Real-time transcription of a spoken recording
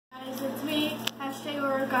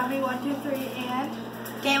Origami123 and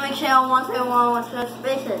Gaming Channel 131 with no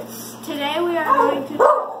spaces. Today we are going to do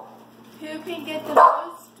who can get the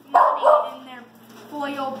most money in their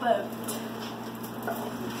foil boat.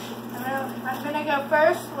 I'm gonna go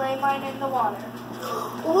first, lay mine in the water.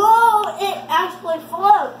 Whoa, it actually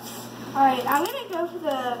floats. Alright, I'm gonna go for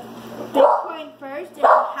the Bitcoin first and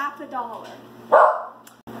 $50.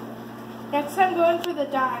 Next I'm going for the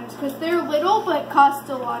dimes because they're little but cost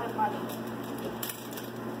a lot of money.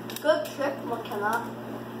 Good trick, Makenna.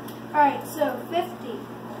 Alright, so 50,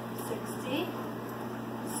 60,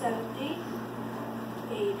 70,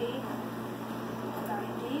 80,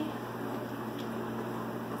 90,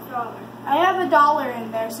 $1. I have $1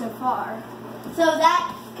 in there so far. So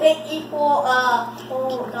that could equal a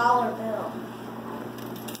whole dollar bill.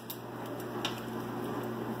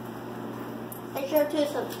 Make sure to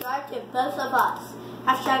subscribe to both of us.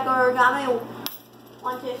 Hashtag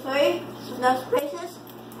Origami123, no spaces.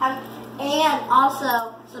 And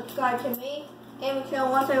also subscribe to me, Gaming Channel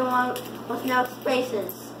 131 with no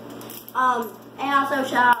spaces. And also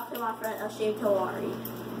shout out to my friend Ashim Tawari.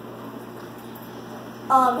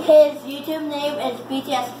 His YouTube name is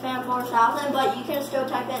BTSFan4000, but you can still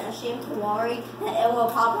type in Ashim Tawari and it will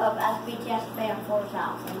pop up as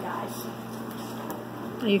BTSFan4000, guys.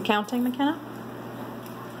 Are you counting, Makenna?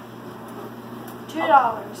 $2.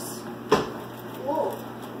 Whoa.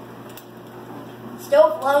 Still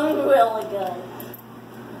flowing really good.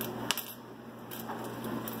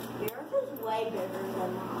 Yours is way bigger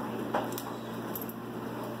than mine.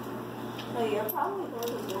 So you're probably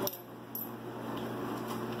going to win.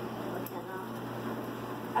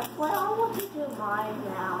 I want to do mine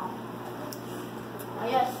now. I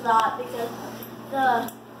guess not because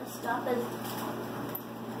the stuff is.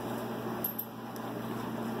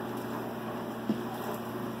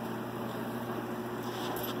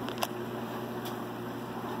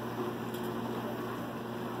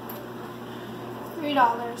 $3.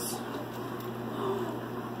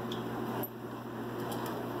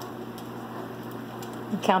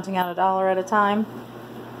 You counting out $1 at a time?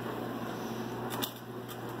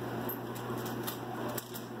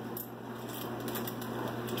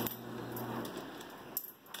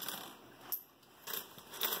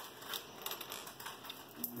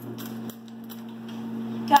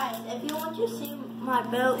 Guys, if you want to see my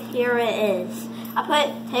boat, here it is. I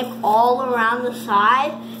put tape all around the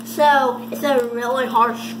side, so it's a really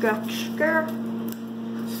hard structure,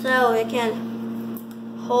 so it can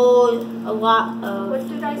hold a lot of What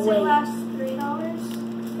did I say weight. last?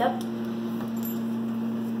 $3? Yep.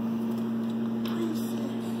 What is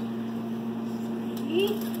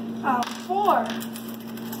this? 4.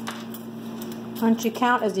 Why don't you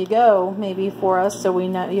count as you go, maybe for us, so we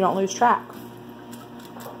know you don't lose track.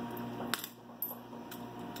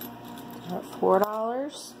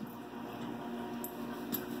 $4.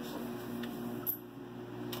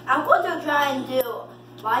 I'm going to try and do,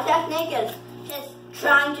 my technique is just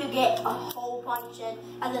trying to get a whole bunch in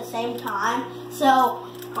at the same time. So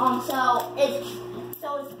it's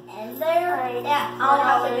in there. Right. Yeah, I don't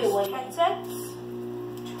have to be waiting. 10 cents,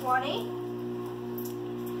 20,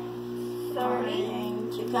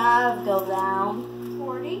 30, To kind of go down.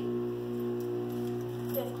 40,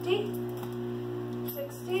 50,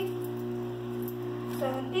 60,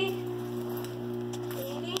 70,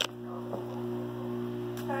 80,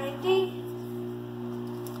 $90.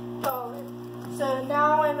 So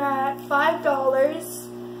now I'm at $5.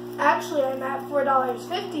 Actually, I'm at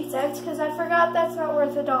 $4.50 because I forgot that's not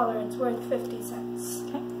worth $1. It's worth 50 cents.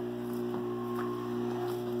 Okay.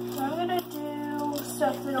 So I'm gonna do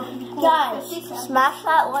stuff that'll equal Guys, 50 cents. smash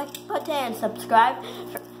that like button and subscribe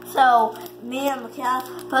so me and Makenna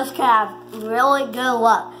both can have really good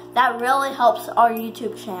luck. That really helps our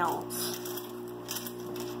YouTube channels.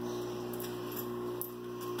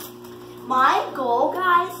 My goal,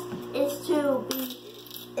 guys, is to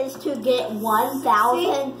get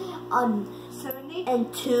 1,000 70,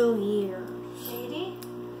 in 2 years, 80,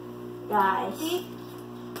 guys. 90,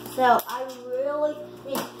 So I really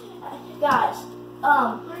need, guys,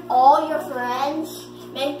 all your friends,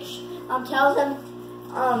 tell them,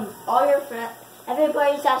 all your friends,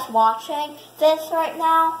 everybody that's watching this right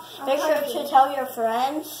now, make sure to tell your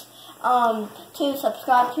friends, to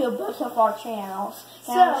subscribe to both of our channels.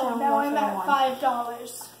 So now I'm at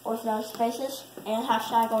 $5. With no spaces, and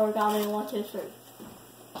hashtag Origami123.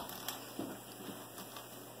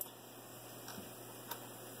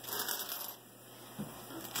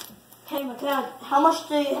 Okay, Makenna, how much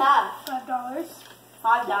do you have? $5.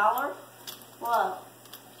 $5? Whoa.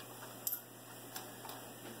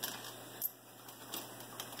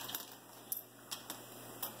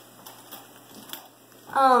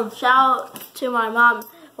 shout out to my mom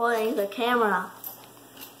holding the camera.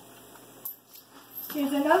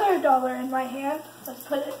 Here's another dollar in my hand. Let's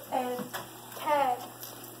put it in 10,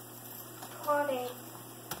 20,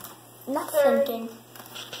 Not 30, thinking.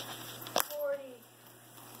 40,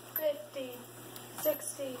 50,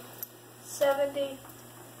 60, 70,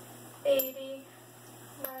 80,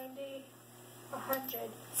 90, 100.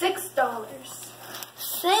 $6.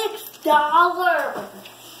 $6.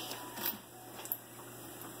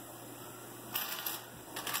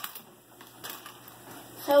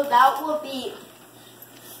 So that would be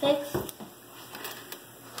 6.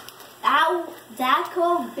 That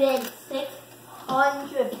could have been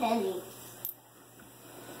 600 pennies.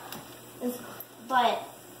 But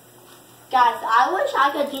guys, I wish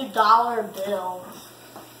I could do dollar bills.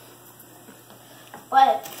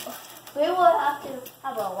 But we would have to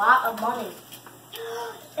have a lot of money.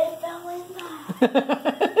 It fell in there.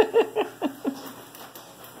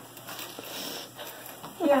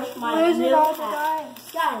 Here's my Where's new it all the hat.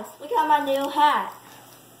 dimes? Guys, look at my new hat.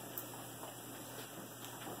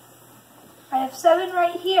 I have 7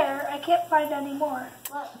 right here. I can't find any more.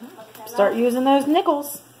 Look, Start using those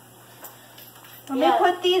nickels. Let Yeah. me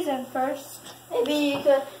put these in first. maybe you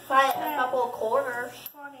could find a couple of quarters.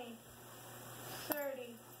 20,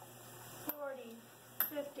 30, 40,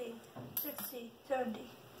 50, 60, 70.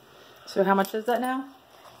 So how much is that now?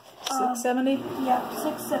 670? Yeah,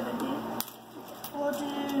 670. We'll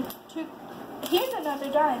do 2. Here's another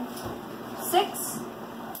dime.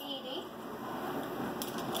 680.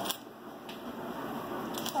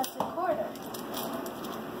 That's a quarter.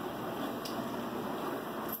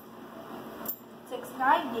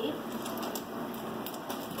 690.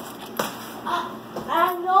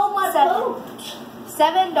 I know my boat.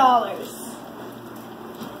 $7.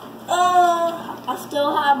 I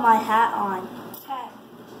still have my hat on.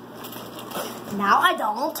 10, Now I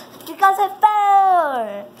don't because it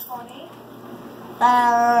fell. 20,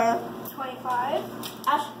 Uh, 25,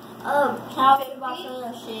 how about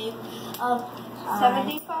the shape of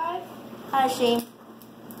 75, a shape?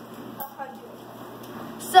 100.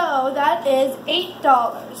 So that is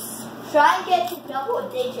 $8. Try and get to double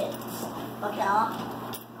digits. Okay.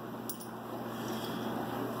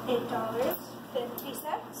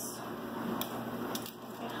 $8.50.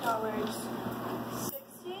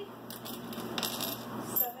 $8.60.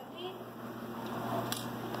 70.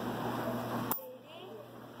 80.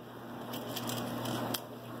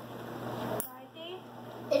 90.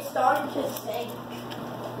 It's starting to sink.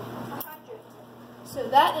 100. So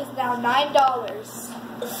that is now $9.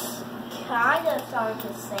 It's kind of starting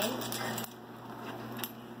to sink.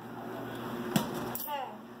 10.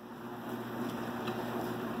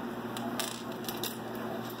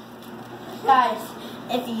 Guys,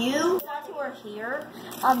 if you guys were here,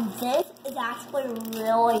 this is actually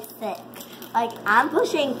really thick. Like, I'm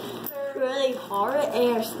pushing really hard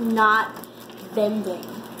and it's not bending.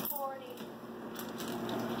 40.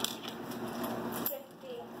 50.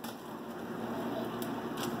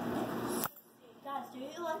 Guys, do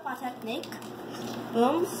you like my technique?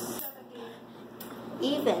 Boom. 70.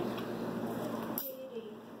 Even. 80.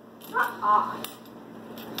 Not off.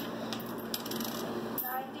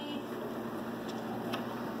 90.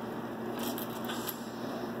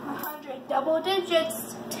 100. Double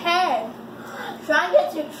digits. 10. Try and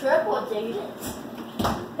get to triple digits.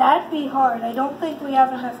 That'd be hard. I don't think we have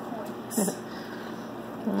enough coins.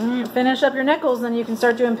 Finish up your nickels, then you can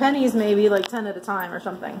start doing pennies, maybe like 10 at a time or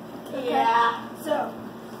something. Yeah. So,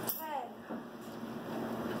 10.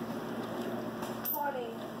 20.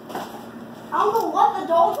 I don't know what the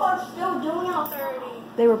dogs are still doing out there. 30.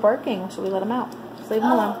 They were barking, so we let them out. Just leave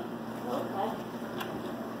them alone. Okay.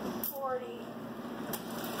 40.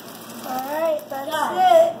 Alright, that's Guys.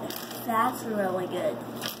 it. That's really good.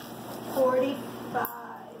 45.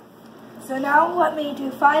 So now let me do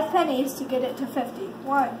 5 pennies to get it to 50.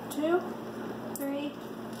 1, 2, 3,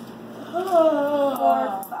 4, 5.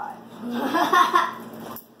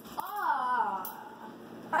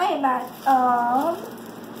 I am at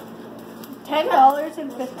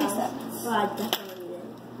 $10.50. Well, I definitely did.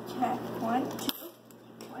 Check. 1, 2,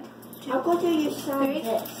 1, 2, I'm going to use some of 3,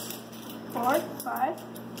 this. 4, 5,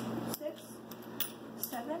 6,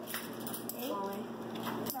 7, 8,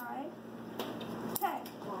 9, 10.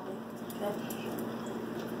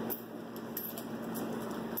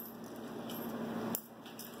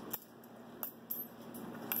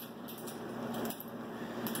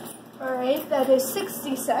 Alright, that is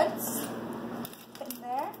 60 cents in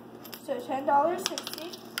there. So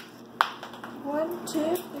 $10.60. 1,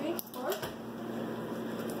 2, 3, 4,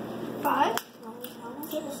 5, How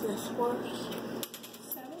much is this worth?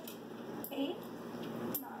 7, 8,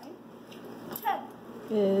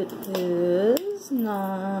 It is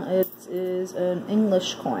not. It is an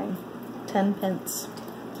English coin. 10 pence.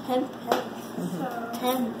 10 pence. So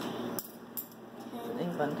 10.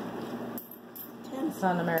 England. 10. It's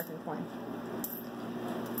not an American coin.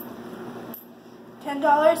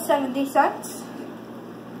 $10.70.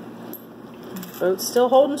 Boat's still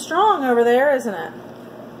holding strong over there, isn't it?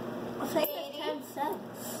 I'll take it 10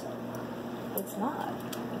 cents. It's not.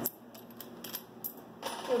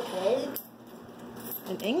 Too big.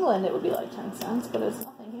 In England, it would be like 10 cents, but it's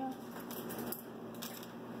nothing here.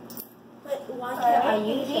 But why can't I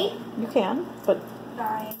use it? You can, but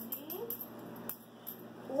 90.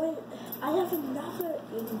 Wait, I have another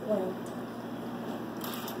England.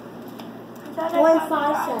 I thought I 25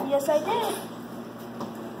 found it. cents. Yes, I did.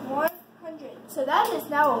 100. So that is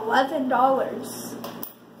now $11.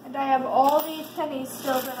 And I have all these pennies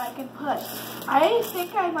still that I can put. I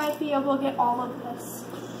think I might be able to get all of this.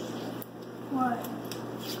 1,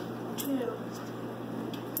 2,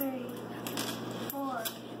 3, 4,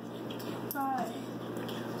 5,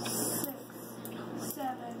 6,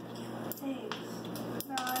 7, 8,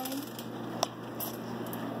 9,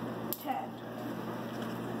 10.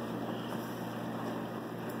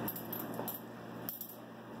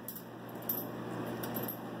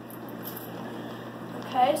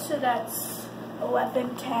 Okay, so that's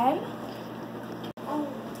 11, 10.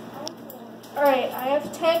 Alright, I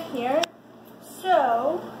have 10 here.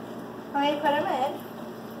 So, let me put them in.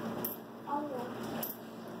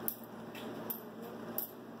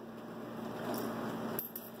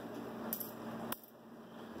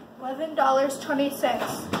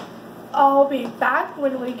 $11.20. I'll be back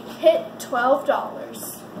when we hit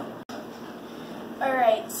 $12.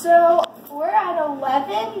 Alright, so we're at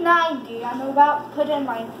 $11.90. I'm about to put in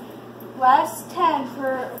my last 10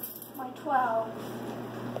 for my 12.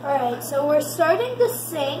 Alright, so we're starting to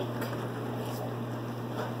sink.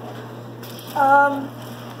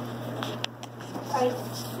 I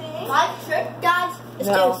think My trick, guys, is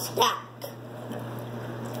No. to stack.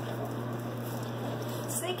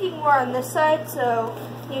 sinking more on this side, so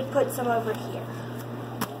you'd put some over here.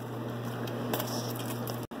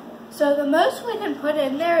 So the most we can put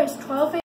in there is 12